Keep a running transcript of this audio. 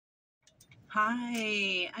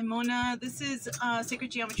Hi, I'm Mona. This is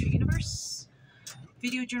Sacred Geometry Universe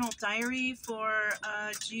video journal diary for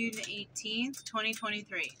June 18th,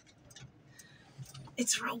 2023.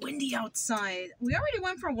 It's real windy outside. We already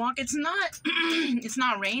went for a walk. It's not it's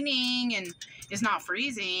not raining and it's not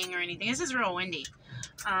freezing or anything. It's just real windy.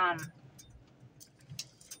 Camera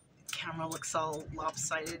looks all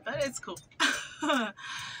lopsided, but it's cool.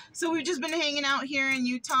 So we've just been hanging out here in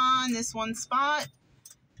Utah in this one spot.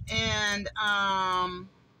 And I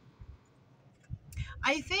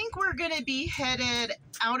think we're going to be headed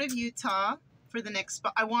out of Utah for the next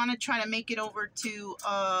spot. I want to try to make it over to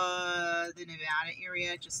the Nevada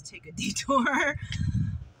area, just take a detour.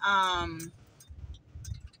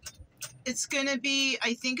 It's going to be,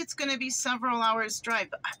 I think it's going to be several hours drive.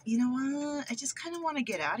 But you know what? I just kind of want to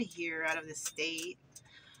get out of here, out of the state.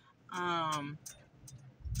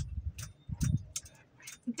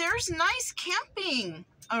 There's nice camping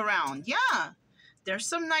around. Yeah, there's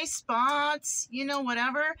some nice spots, you know,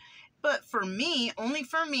 whatever. But for me, only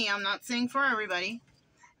for me, I'm not saying for everybody,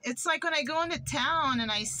 it's like when I go into town and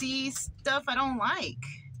I see stuff I don't like,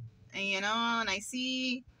 and, you know, and I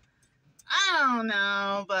see, I don't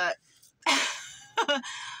know, but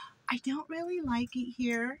I don't really like it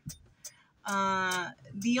here.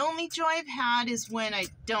 The only joy I've had is when I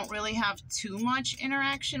don't really have too much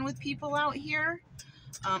interaction with people out here.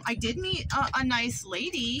 I did meet a nice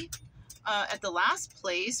lady at the last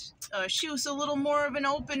place. She was a little more of an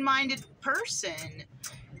open-minded person,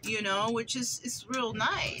 you know, which is real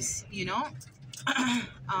nice, you know.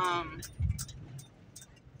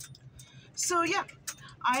 So yeah,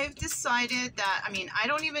 I've decided that, I mean, I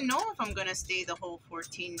don't even know if I'm going to stay the whole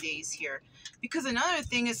 14 days here. Because another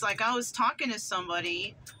thing is, like, I was talking to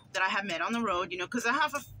somebody that I have met on the road, you know, because I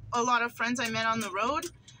have a lot of friends I met on the road.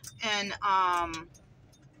 And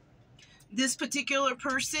this particular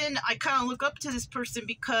person, I kind of look up to this person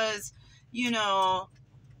because, you know,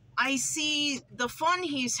 I see the fun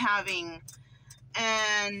he's having.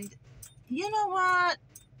 And you know what?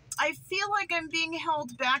 I feel like I'm being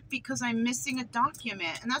held back because I'm missing a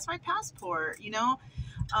document, and that's my passport, you know?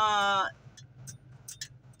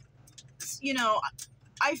 You know,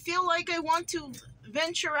 I feel like I want to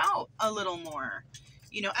venture out a little more.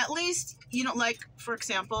 You know, at least, you know, like, for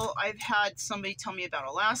example, I've had somebody tell me about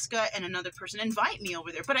Alaska and another person invite me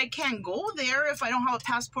over there. But I can't go there if I don't have a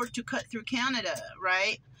passport to cut through Canada,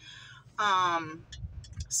 right?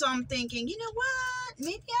 So I'm thinking, you know what?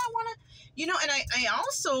 Maybe I want to, you know, and I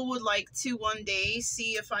also would like to one day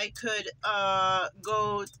see if I could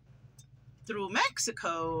go through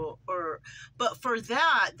Mexico. But for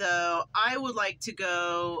that, though, I would like to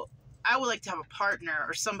have a partner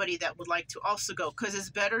or somebody that would like to also go, because it's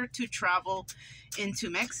better to travel into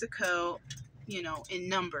Mexico, you know, in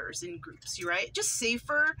numbers, in groups, right? Just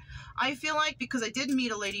safer, I feel like, because I did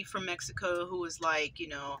meet a lady from Mexico who was like, you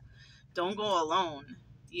know, don't go alone,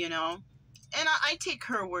 you know, and I take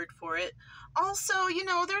her word for it. Also, you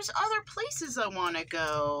know, there's other places I want to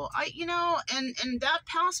go. You know, and that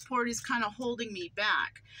passport is kind of holding me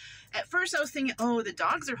back. At first I was thinking, oh, the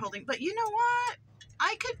dogs are holding, but you know what?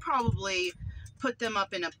 I could probably put them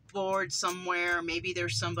up in a board somewhere. Maybe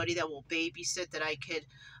there's somebody that will babysit that I could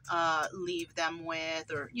leave them with,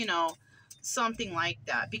 or, you know, something like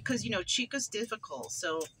that. Because, you know, Chica's difficult,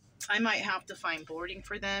 so I might have to find boarding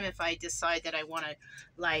for them if I decide that I want to,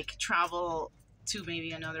 like, travel to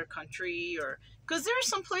maybe another country, or because there are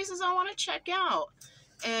some places I want to check out.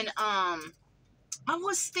 And I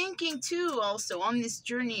was thinking too, also on this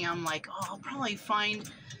journey, I'm like, oh, I'll probably find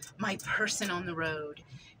my person on the road,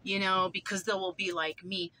 you know, because they will be like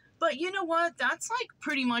me. But you know what? That's like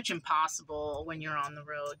pretty much impossible when you're on the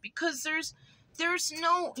road, because there's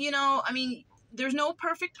no, you know, I mean, there's no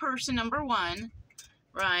perfect person, number one,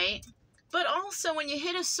 right? But also, when you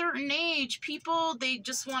hit a certain age, people, they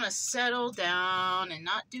just want to settle down and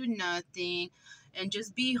not do nothing and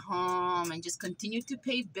just be home and just continue to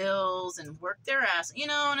pay bills and work their ass, you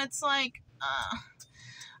know. And it's like,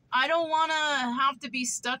 I don't want to have to be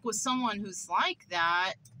stuck with someone who's like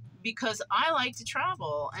that, because I like to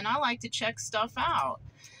travel and I like to check stuff out.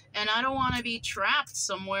 And I don't want to be trapped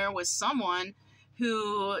somewhere with someone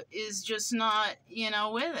who is just not, you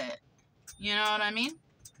know, with it. You know what I mean?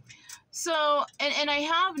 So, and I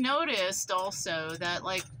have noticed also that,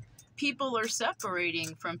 like, people are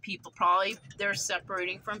separating from people. Probably they're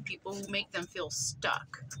separating from people who make them feel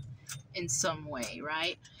stuck in some way,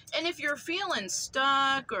 right? And if you're feeling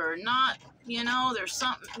stuck or not, you know, there's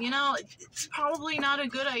something, you know, it's probably not a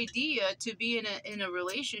good idea to be in a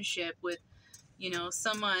relationship with, you know,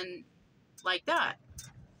 someone like that.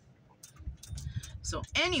 So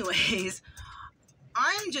anyways,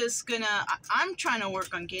 I'm just gonna, I'm trying to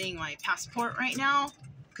work on getting my passport right now,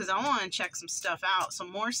 because I want to check some stuff out, some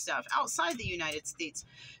more stuff outside the United States,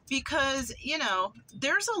 because, you know,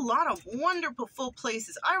 there's a lot of wonderful full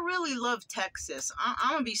places. I really love Texas.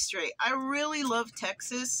 I'm gonna be straight. I really love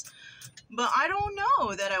Texas, but I don't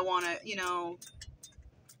know that I want to, you know,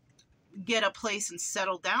 get a place and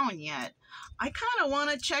settle down yet. I kind of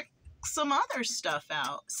want to check some other stuff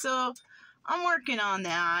out. So I'm working on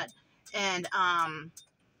that. And I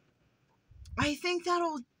think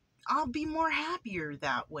I'll be more happier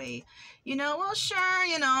that way. You know, well, sure,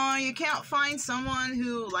 you know, you can't find someone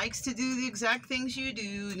who likes to do the exact things you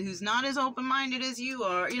do and who's not as open-minded as you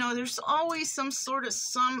are. You know, there's always some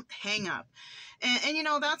hang up. And you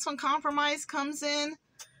know, that's when compromise comes in,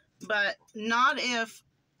 but not if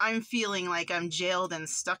I'm feeling like I'm jailed and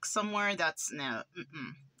stuck somewhere. That's no,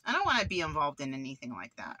 I don't want to be involved in anything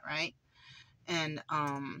like that, right? And,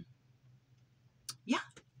 yeah.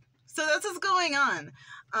 So that's what's going on.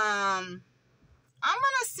 I'm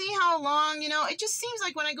gonna see how long, you know, it just seems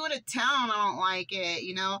like when I go to town, I don't like it,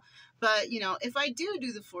 you know, but, you know, if I do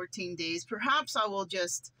the 14 days, perhaps I will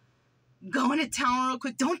just go into town real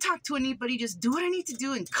quick, don't talk to anybody, just do what I need to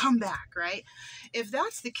do and come back, right? If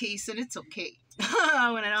that's the case, then it's okay.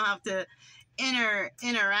 When I don't have to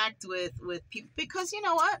interact with people, because you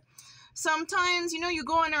know what? Sometimes, you know, you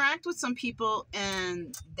go interact with some people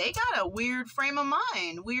and they got a weird frame of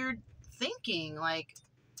mind, weird thinking, like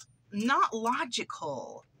not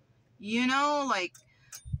logical, you know, like,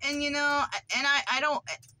 and you know, and I don't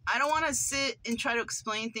want to sit and try to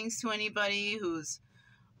explain things to anybody who's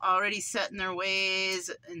already set in their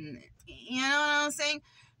ways, and you know what I'm saying?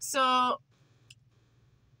 So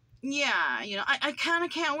yeah, you know, I kind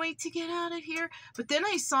of can't wait to get out of here. But then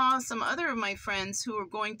I saw some other of my friends who were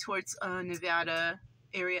going towards Nevada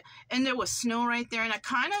area, and there was snow right there, and I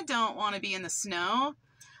kind of don't want to be in the snow.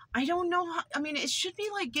 I don't know how, I mean, it should be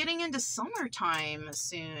like getting into summertime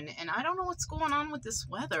soon, and I don't know what's going on with this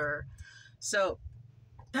weather. So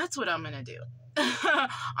that's what I'm gonna do.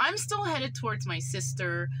 I'm still headed towards my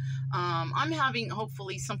sister. I'm having,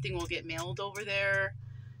 hopefully something will get mailed over there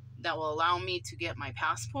that will allow me to get my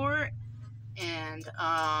passport. And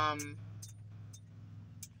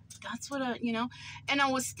that's what you know, and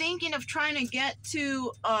I was thinking of trying to get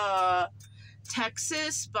to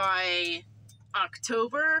Texas by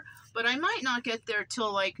October, but I might not get there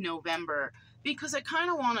till like November, because I kind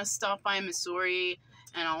of want to stop by Missouri,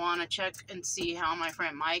 and I want to check and see how my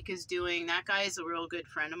friend Mike is doing. That guy is a real good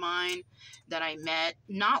friend of mine that I met,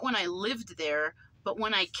 not when I lived there, but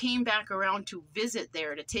when I came back around to visit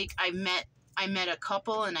there to take, I met a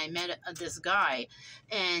couple, and I met this guy,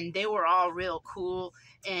 and they were all real cool.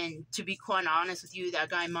 And to be quite honest with you, that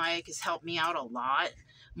guy Mike has helped me out a lot,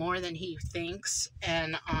 more than he thinks.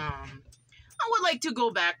 And I would like to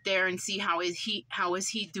go back there and see how is he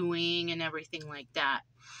doing and everything like that,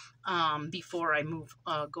 before I move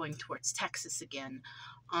going towards Texas again.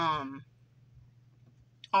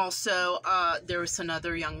 Also, there was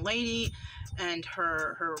another young lady and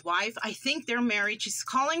her wife. I think they're married. She's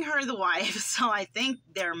calling her the wife, so I think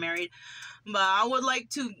they're married. But I would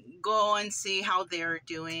like to go and see how they're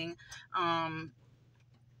doing. I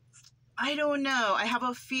don't know. I have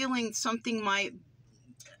a feeling something might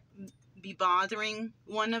be bothering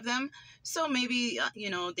one of them. So maybe,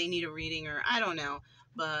 you know, they need a reading, or I don't know.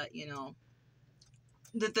 But, you know,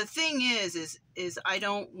 the thing is I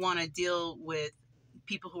don't want to deal with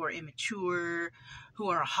people who are immature, who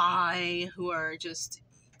are high, who are just,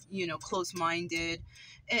 you know, close-minded.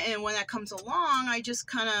 And when that comes along, I just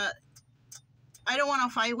kind of, I don't want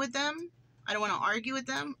to fight with them. I don't want to argue with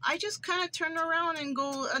them. I just kind of turn around and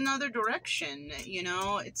go another direction. You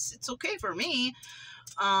know, it's okay for me.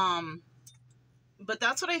 But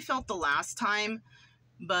that's what I felt the last time.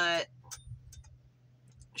 But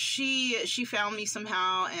she found me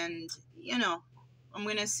somehow, and, you know, I'm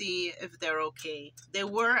going to see if they're okay. They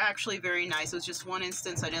were actually very nice. It was just one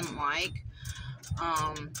instance I didn't like.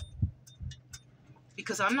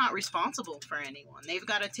 Because I'm not responsible for anyone. They've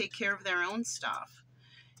got to take care of their own stuff.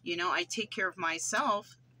 You know, I take care of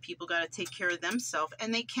myself. People got to take care of themselves.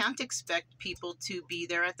 And they can't expect people to be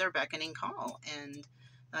there at their beckoning call. And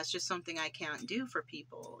that's just something I can't do for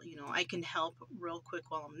people. You know, I can help real quick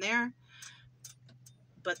while I'm there.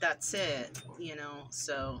 But that's it, you know.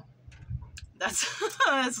 So that's,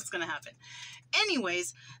 that's what's going to happen.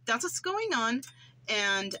 Anyways, that's what's going on.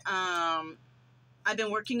 And I've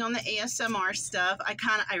been working on the ASMR stuff. I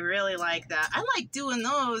really like that. I like doing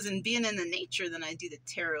those and being in the nature than I do the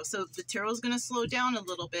tarot. So the tarot is going to slow down a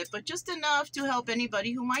little bit, but just enough to help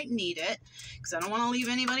anybody who might need it, because I don't want to leave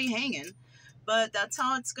anybody hanging. but that's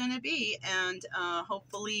how it's going to be. And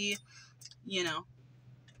hopefully, you know,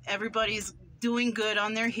 everybody's doing good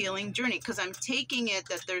on their healing journey, because I'm taking it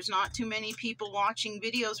that there's not too many people watching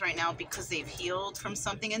videos right now because they've healed from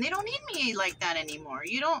something and they don't need me like that anymore.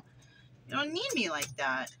 You don't need me like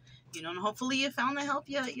that, you know, and hopefully you found the help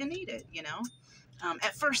you needed, you know.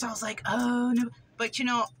 At first I was like, oh no, but you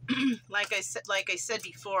know, like I said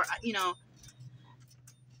before, you know,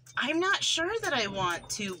 I'm not sure that I want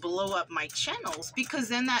to blow up my channels, because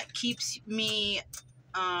then that keeps me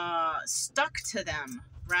stuck to them,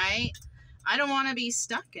 right? I don't want to be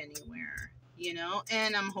stuck anywhere, you know,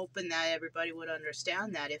 and I'm hoping that everybody would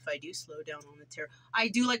understand that if I do slow down on the tarot. I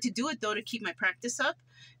do like to do it, though, to keep my practice up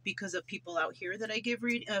because of people out here that I give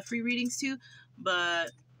free readings to, but,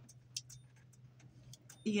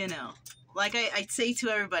 you know, like I say to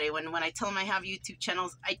everybody, when I tell them I have YouTube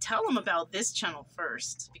channels, I tell them about this channel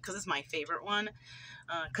first because it's my favorite one,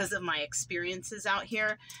 because of my experiences out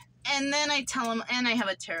here. And then I tell them, and I have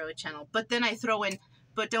a tarot channel, but then I throw in,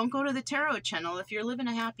 but don't go to the tarot channel if you're living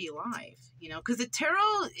a happy life, you know, because the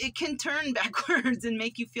tarot, it can turn backwards and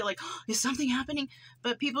make you feel like, oh, is something happening?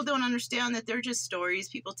 But people don't understand that they're just stories.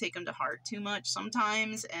 People take them to heart too much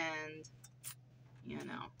sometimes, and, you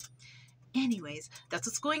know. Anyways, that's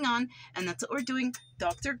what's going on, and that's what we're doing.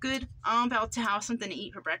 Dr. Good, I'm about to have something to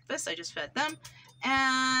eat for breakfast. I just fed them,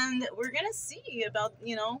 and we're gonna see about,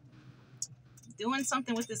 you know, doing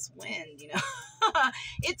something with this wind, you know.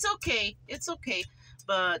 It's okay. It's okay.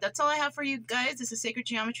 But that's all I have for you guys. This is Sacred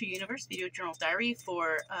Geometry Universe Video Journal Diary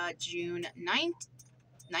for June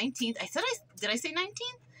 19th. Did I say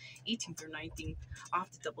 19th? 18th or 19th. I'll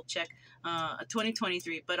have to double check.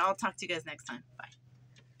 2023. But I'll talk to you guys next time. Bye.